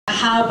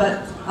how, but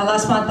Allah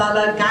subhanahu wa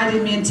ta'ala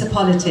guided me into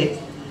politics.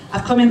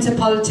 I've come into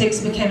politics,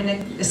 became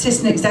an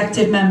assistant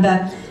executive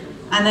member,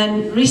 and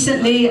then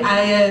recently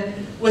I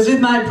was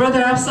with my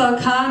brother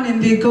Afzal Khan in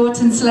the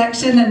Gorton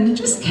selection and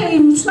just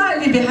came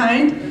slightly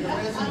behind,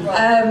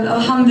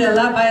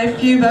 alhamdulillah, by a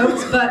few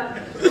votes. But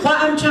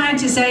what I'm trying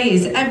to say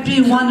is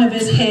every one of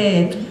us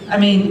here, I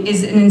mean,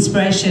 is an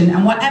inspiration,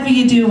 and whatever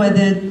you do,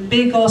 whether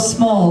big or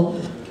small,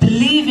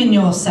 believe in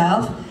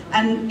yourself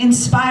and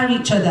inspire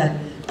each other.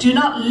 Do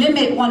not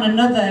limit one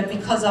another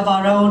because of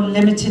our own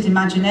limited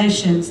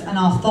imaginations and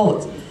our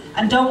thoughts.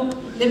 And don't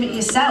limit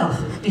yourself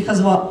because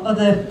of what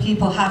other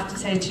people have to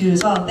say to you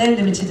as well, their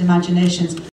limited imaginations.